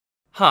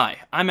Hi,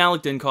 I'm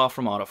Alec Dinkoff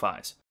from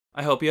AUDiFYZ.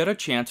 I hope you had a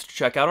chance to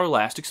check out our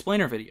last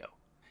explainer video.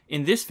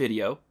 In this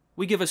video,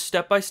 we give a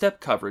step-by-step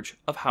coverage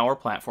of how our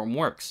platform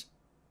works.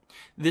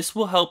 This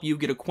will help you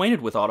get acquainted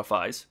with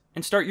AUDiFYZ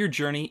and start your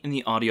journey in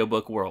the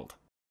audiobook world.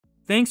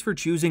 Thanks for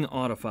choosing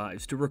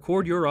AUDiFYZ to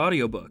record your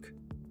audiobook.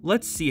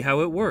 Let's see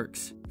how it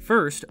works.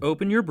 First,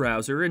 open your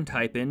browser and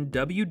type in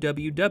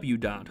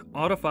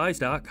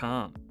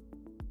www.audifyz.com.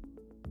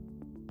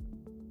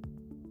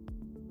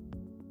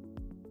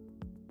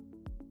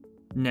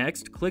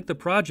 Next, click the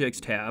Projects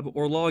tab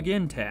or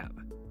Login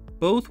tab.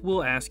 Both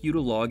will ask you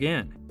to log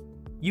in.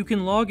 You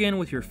can log in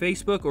with your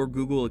Facebook or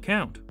Google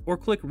account, or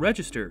click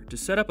Register to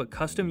set up a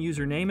custom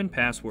username and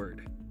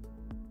password.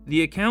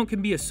 The account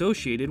can be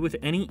associated with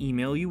any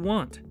email you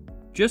want.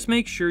 Just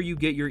make sure you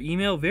get your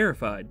email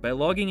verified by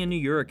logging into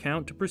your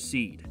account to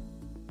proceed.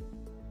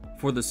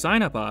 For the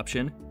sign-up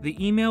option,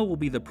 the email will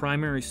be the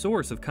primary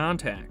source of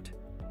contact.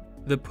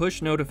 The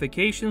push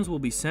notifications will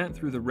be sent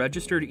through the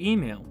registered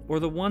email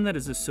or the one that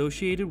is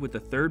associated with the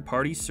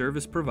third-party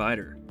service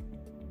provider.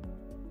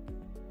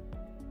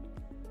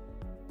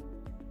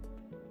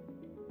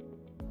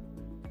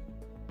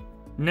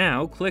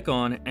 Now click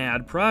on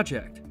Add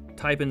Project.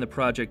 Type in the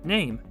project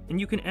name and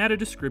you can add a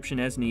description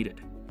as needed.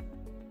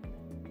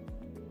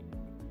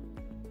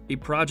 A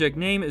project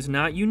name is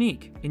not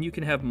unique and you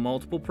can have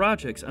multiple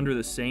projects under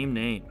the same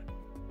name.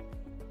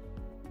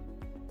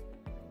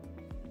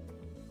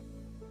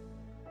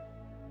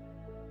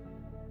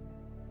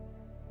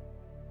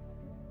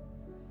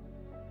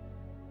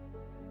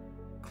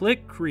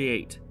 Click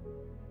Create.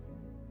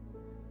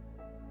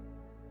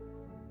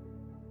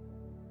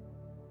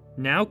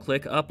 Now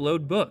click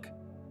Upload Book,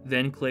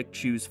 then click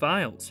Choose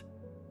Files.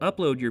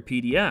 Upload your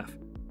PDF.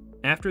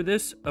 After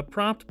this, a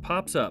prompt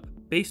pops up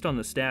based on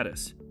the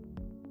status.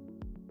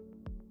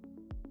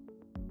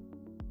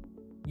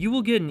 You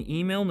will get an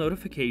email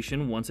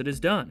notification once it is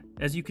done,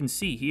 as you can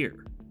see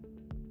here.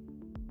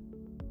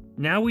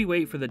 Now we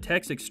wait for the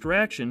text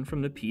extraction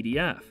from the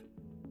PDF.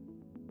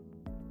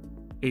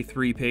 A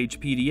 3-page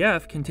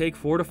PDF can take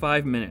 4 to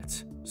 5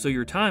 minutes, so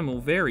your time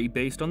will vary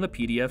based on the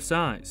PDF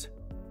size.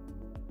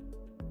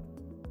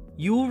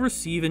 You will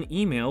receive an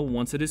email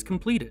once it is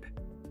completed.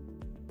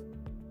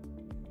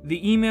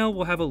 The email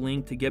will have a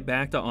link to get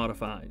back to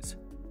AUDiFYZ.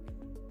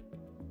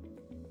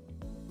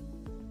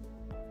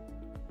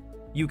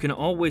 You can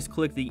always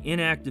click the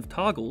inactive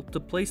toggle to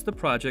place the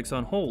projects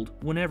on hold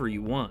whenever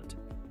you want.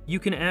 You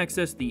can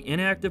access the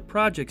Inactive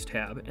Projects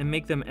tab and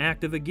make them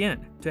active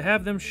again to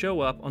have them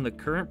show up on the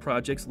current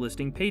projects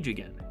listing page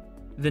again.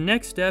 The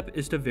next step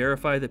is to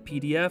verify the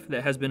PDF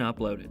that has been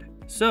uploaded.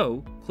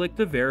 So, click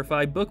the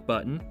Verify Book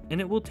button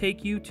and it will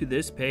take you to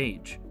this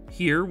page.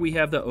 Here we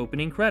have the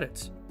opening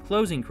credits,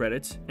 closing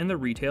credits, and the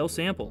retail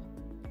sample.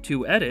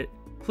 To edit,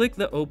 click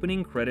the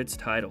opening credits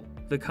title.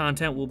 The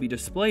content will be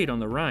displayed on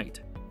the right.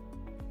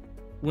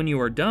 When you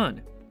are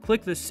done,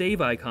 click the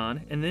Save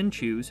icon and then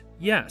choose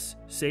Yes,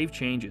 Save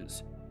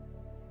Changes.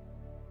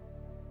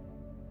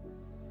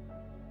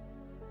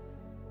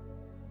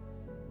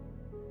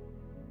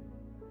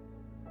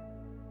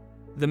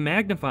 The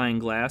magnifying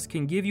glass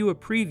can give you a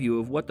preview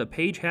of what the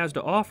page has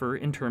to offer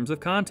in terms of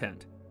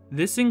content.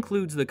 This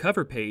includes the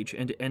cover page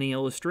and any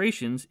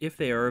illustrations if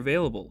they are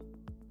available.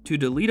 To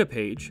delete a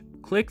page,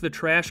 click the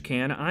trash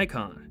can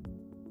icon.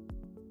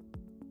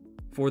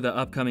 For the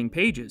upcoming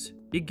pages,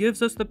 it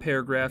gives us the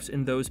paragraphs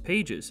in those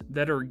pages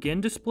that are again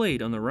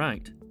displayed on the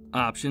right.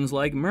 Options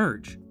like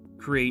Merge,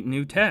 Create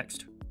New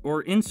Text,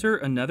 or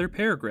Insert Another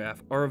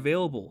Paragraph are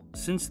available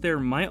since there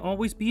might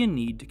always be a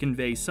need to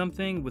convey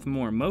something with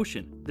more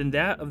emotion than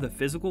that of the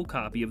physical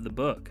copy of the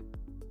book.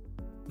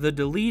 The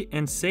Delete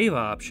and Save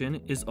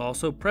option is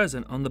also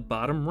present on the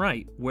bottom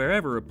right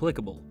wherever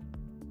applicable.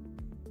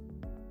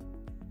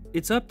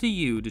 It's up to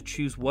you to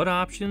choose what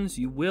options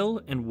you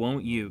will and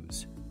won't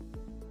use.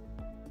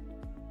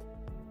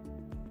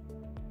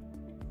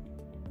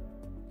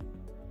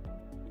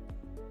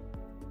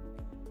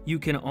 You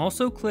can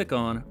also click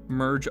on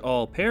Merge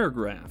All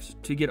Paragraphs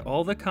to get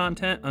all the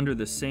content under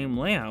the same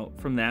layout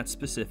from that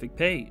specific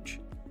page.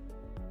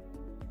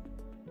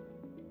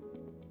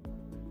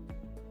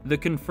 The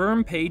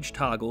Confirm Page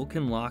toggle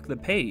can lock the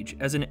page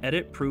as an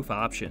edit-proof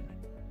option.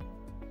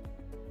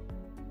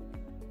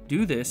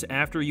 Do this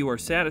after you are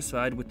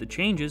satisfied with the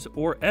changes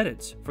or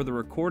edits for the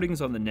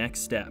recordings on the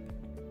next step.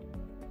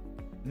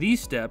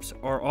 These steps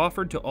are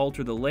offered to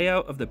alter the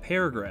layout of the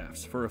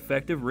paragraphs for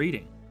effective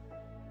reading.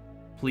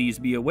 Please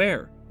be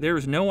aware, there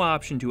is no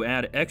option to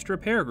add extra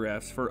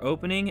paragraphs for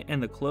opening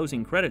and the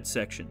closing credits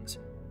sections,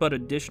 but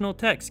additional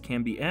text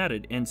can be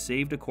added and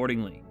saved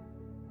accordingly.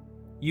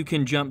 You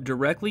can jump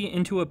directly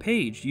into a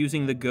page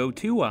using the Go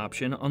To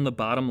option on the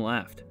bottom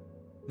left.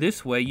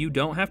 This way you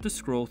don't have to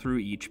scroll through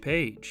each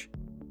page.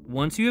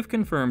 Once you have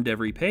confirmed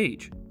every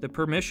page, the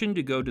permission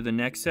to go to the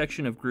next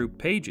section of Group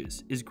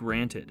Pages is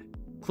granted.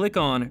 Click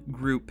on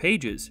Group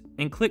Pages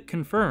and click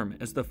Confirm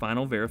as the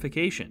final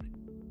verification.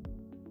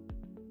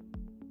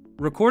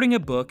 Recording a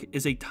book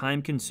is a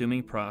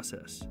time-consuming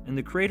process, and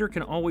the creator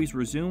can always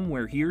resume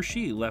where he or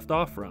she left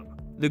off from.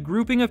 The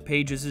grouping of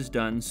pages is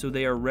done so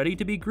they are ready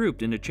to be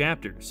grouped into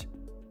chapters.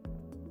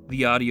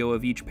 The audio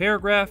of each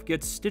paragraph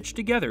gets stitched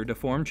together to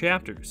form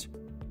chapters.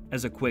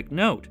 As a quick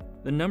note,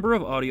 the number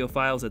of audio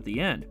files at the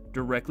end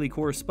directly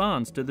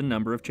corresponds to the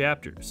number of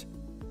chapters.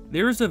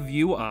 There is a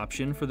view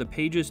option for the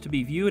pages to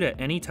be viewed at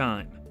any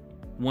time.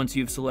 Once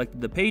you've selected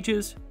the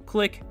pages,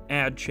 click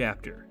Add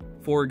Chapter.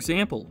 For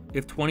example,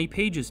 if 20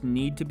 pages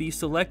need to be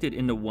selected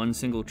into one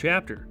single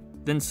chapter,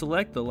 then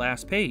select the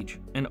last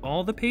page, and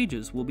all the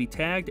pages will be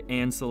tagged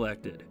and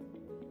selected.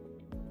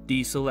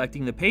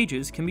 Deselecting the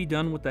pages can be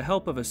done with the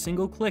help of a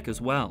single click as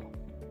well.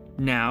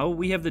 Now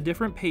we have the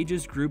different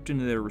pages grouped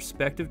into their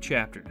respective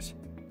chapters.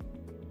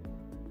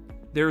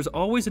 There is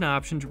always an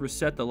option to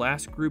reset the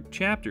last grouped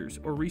chapters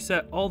or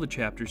reset all the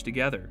chapters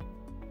together.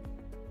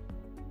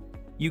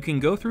 You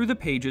can go through the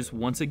pages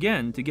once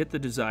again to get the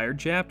desired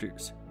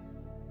chapters.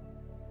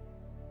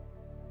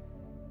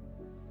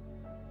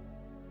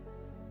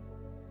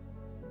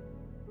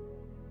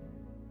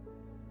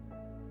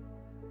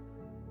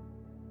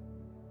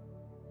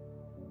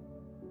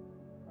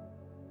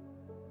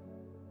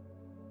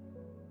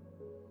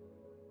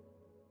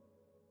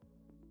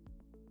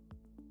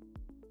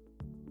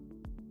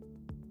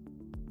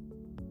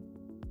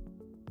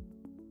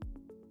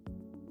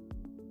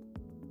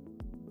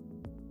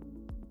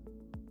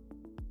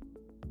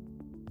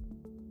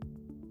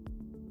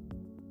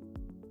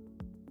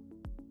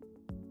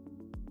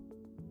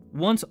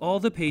 Once all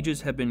the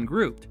pages have been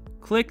grouped,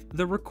 click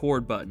the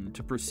Record button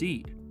to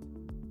proceed.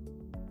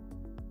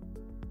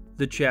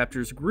 The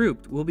chapters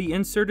grouped will be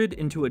inserted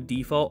into a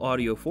default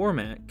audio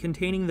format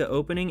containing the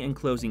opening and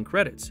closing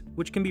credits,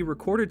 which can be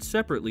recorded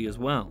separately as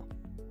well.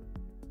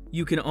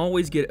 You can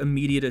always get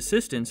immediate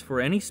assistance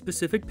for any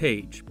specific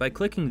page by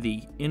clicking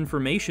the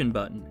Information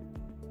button.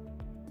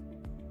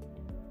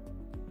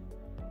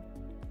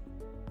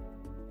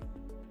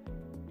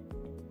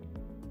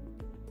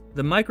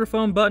 The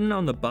microphone button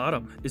on the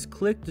bottom is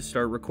clicked to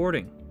start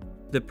recording.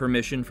 The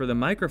permission for the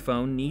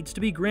microphone needs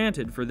to be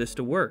granted for this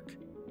to work.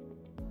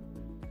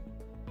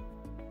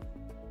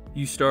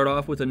 You start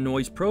off with a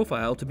noise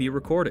profile to be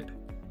recorded.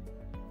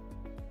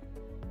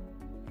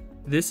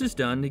 This is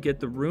done to get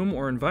the room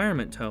or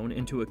environment tone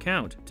into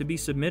account to be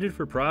submitted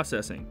for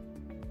processing.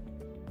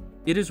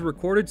 It is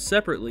recorded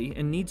separately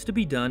and needs to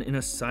be done in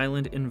a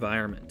silent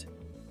environment.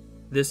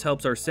 This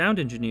helps our sound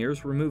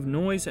engineers remove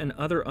noise and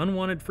other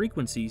unwanted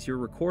frequencies your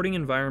recording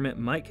environment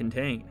might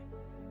contain.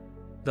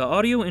 The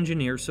audio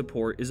engineer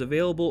support is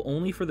available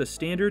only for the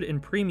standard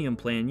and premium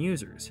plan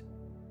users.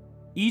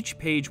 Each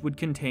page would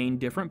contain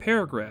different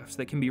paragraphs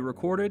that can be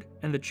recorded,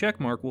 and the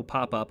checkmark will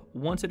pop up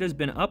once it has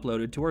been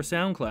uploaded to our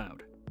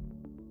SoundCloud.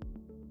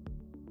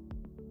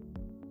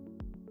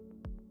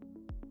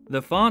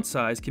 The font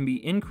size can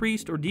be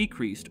increased or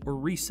decreased or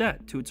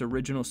reset to its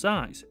original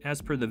size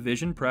as per the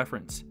vision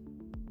preference.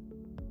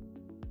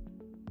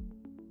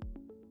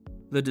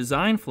 The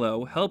design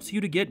flow helps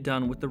you to get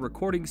done with the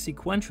recording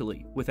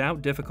sequentially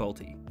without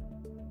difficulty.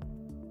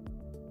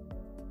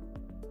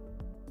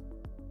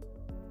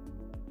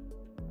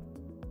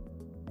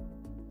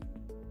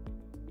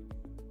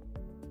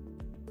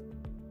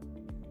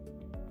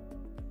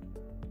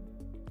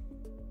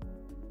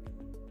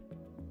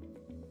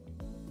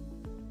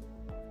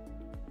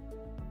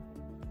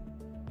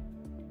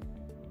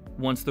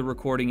 Once the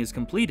recording is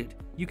completed,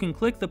 you can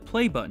click the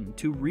play button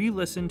to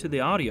re-listen to the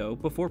audio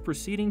before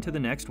proceeding to the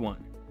next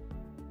one.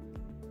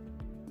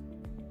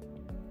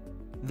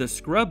 The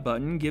scrub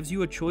button gives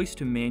you a choice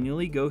to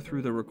manually go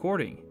through the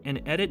recording and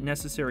edit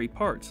necessary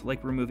parts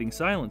like removing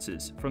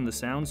silences from the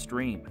sound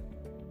stream.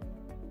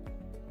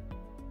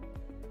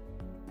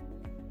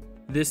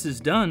 This is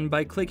done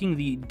by clicking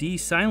the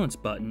De-Silence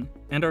button,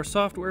 and our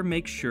software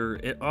makes sure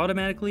it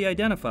automatically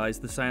identifies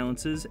the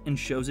silences and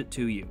shows it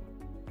to you.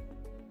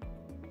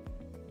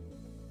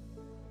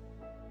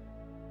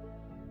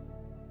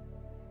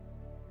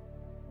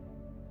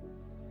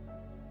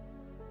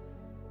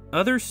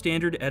 Other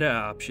standard edit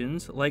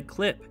options like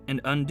clip and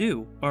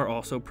undo are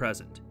also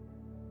present.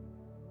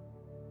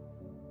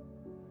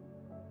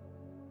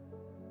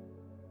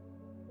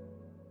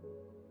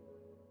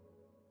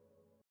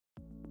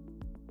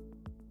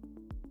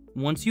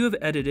 Once you have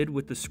edited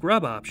with the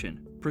scrub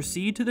option,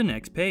 proceed to the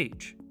next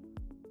page.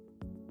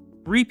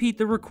 Repeat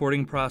the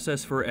recording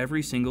process for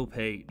every single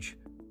page.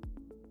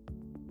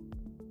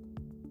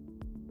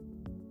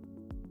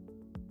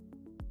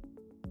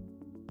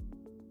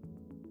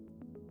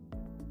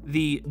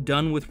 The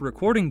Done with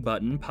Recording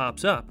button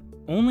pops up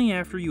only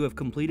after you have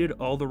completed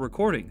all the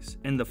recordings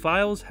and the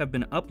files have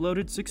been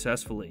uploaded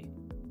successfully.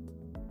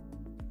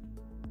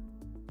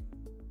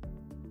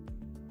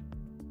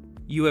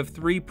 You have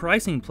 3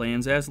 pricing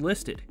plans as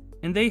listed,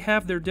 and they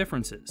have their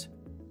differences.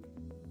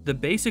 The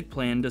basic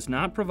plan does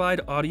not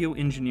provide audio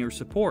engineer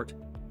support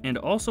and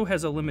also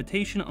has a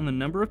limitation on the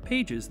number of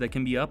pages that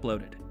can be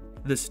uploaded.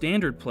 The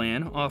standard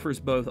plan offers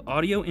both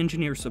audio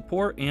engineer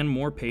support and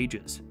more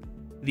pages.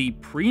 The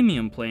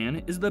premium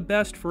plan is the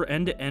best for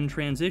end-to-end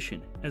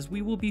transition, as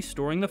we will be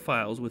storing the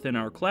files within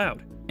our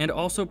cloud, and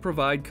also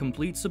provide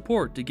complete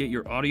support to get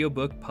your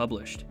audiobook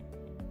published.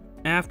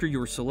 After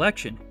your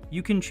selection,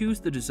 you can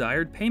choose the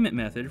desired payment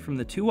method from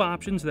the two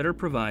options that are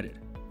provided: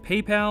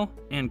 PayPal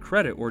and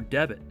credit or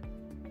debit.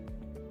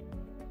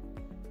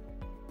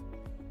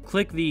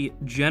 Click the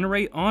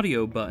Generate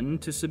Audio button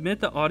to submit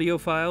the audio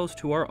files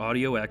to our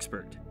audio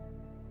expert.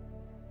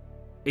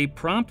 A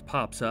prompt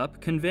pops up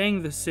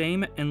conveying the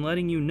same and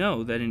letting you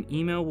know that an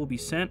email will be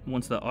sent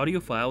once the audio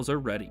files are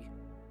ready.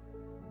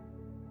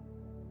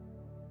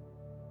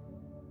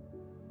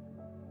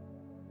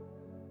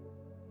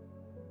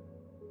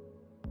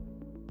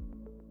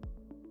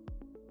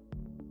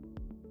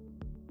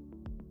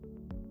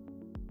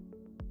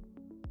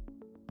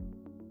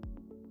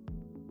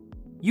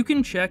 You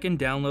can check and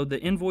download the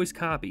invoice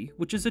copy,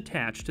 which is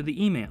attached to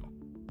the email.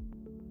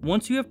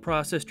 Once you have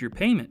processed your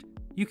payment,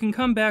 you can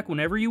come back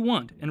whenever you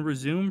want and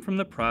resume from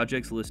the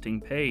project's listing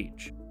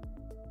page.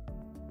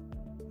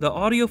 The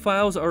audio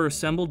files are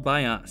assembled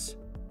by us.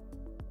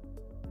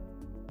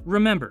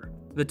 Remember,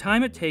 the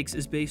time it takes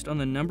is based on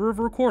the number of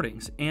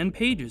recordings and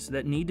pages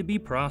that need to be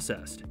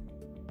processed.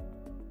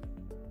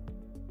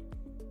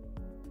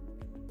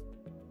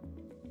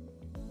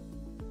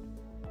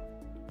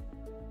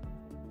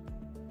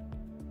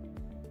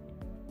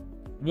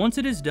 Once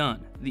it is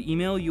done, the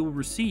email you will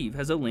receive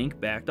has a link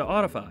back to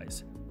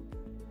AUDiFYZ.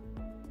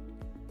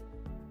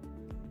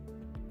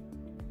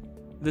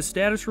 The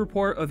status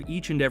report of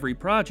each and every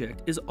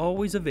project is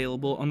always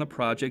available on the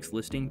project's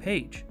listing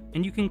page,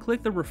 and you can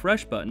click the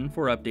refresh button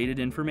for updated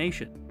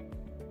information.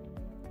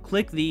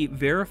 Click the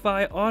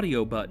Verify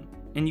Audio button,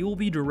 and you will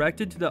be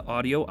directed to the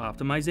audio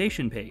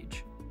optimization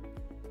page.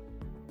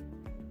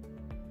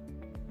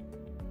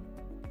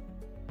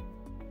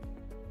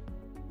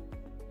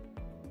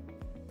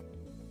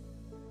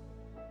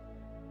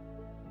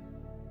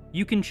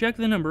 You can check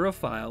the number of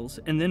files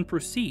and then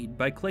proceed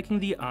by clicking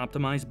the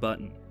Optimize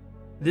button.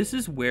 This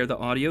is where the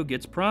audio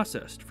gets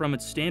processed from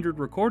its standard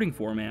recording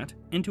format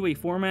into a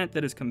format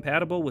that is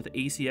compatible with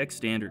ACX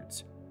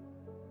standards.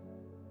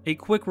 A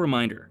quick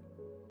reminder: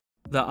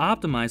 the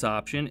Optimize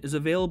option is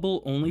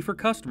available only for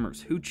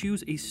customers who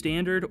choose a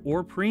standard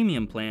or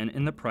premium plan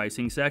in the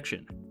pricing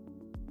section.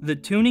 The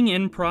tuning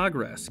in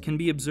progress can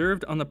be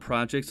observed on the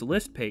project's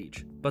list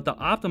page, but the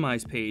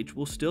Optimize page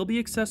will still be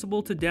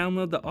accessible to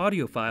download the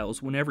audio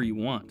files whenever you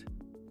want.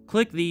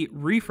 Click the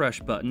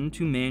Refresh button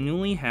to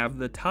manually have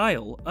the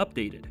tile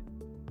updated.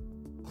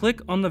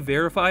 Click on the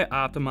Verify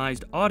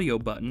Optimized Audio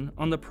button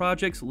on the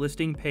project's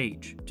listing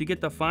page to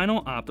get the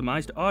final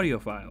optimized audio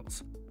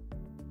files.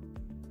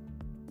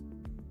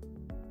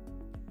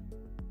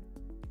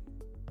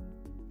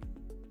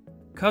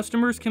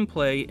 Customers can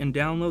play and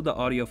download the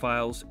audio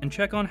files and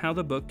check on how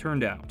the book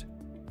turned out.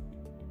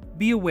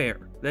 Be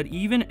aware that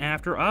even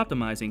after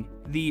optimizing,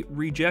 the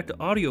Reject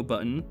Audio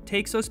button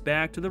takes us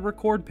back to the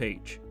Record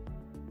page.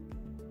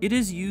 It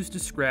is used to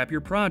scrap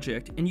your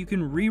project and you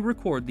can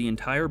re-record the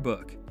entire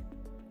book.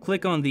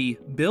 Click on the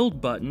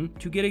Build button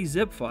to get a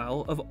zip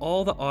file of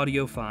all the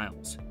audio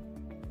files.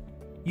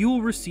 You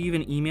will receive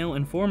an email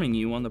informing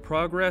you on the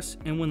progress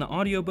and when the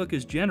audiobook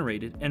is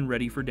generated and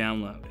ready for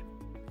download.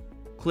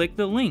 Click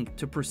the link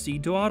to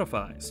proceed to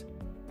AUDiFYZ.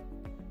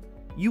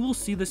 You will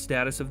see the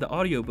status of the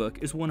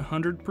audiobook is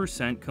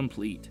 100%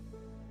 complete.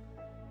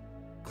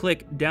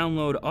 Click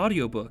Download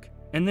Audiobook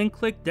and then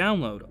click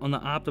Download on the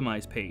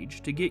Optimize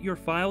page to get your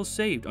files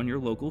saved on your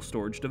local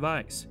storage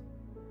device.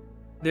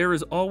 There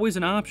is always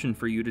an option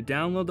for you to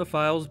download the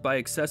files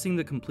by accessing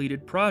the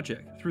completed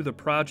project through the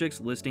project's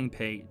listing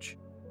page.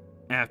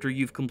 After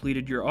you've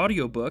completed your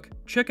audiobook,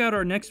 check out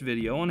our next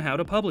video on how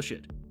to publish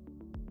it.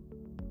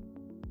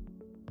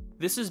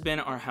 This has been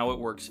our How It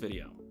Works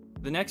video.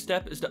 The next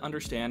step is to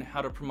understand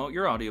how to promote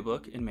your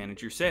audiobook and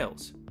manage your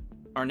sales.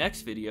 Our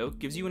next video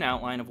gives you an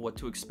outline of what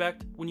to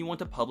expect when you want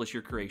to publish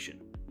your creation.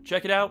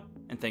 Check it out,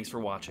 and thanks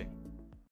for watching.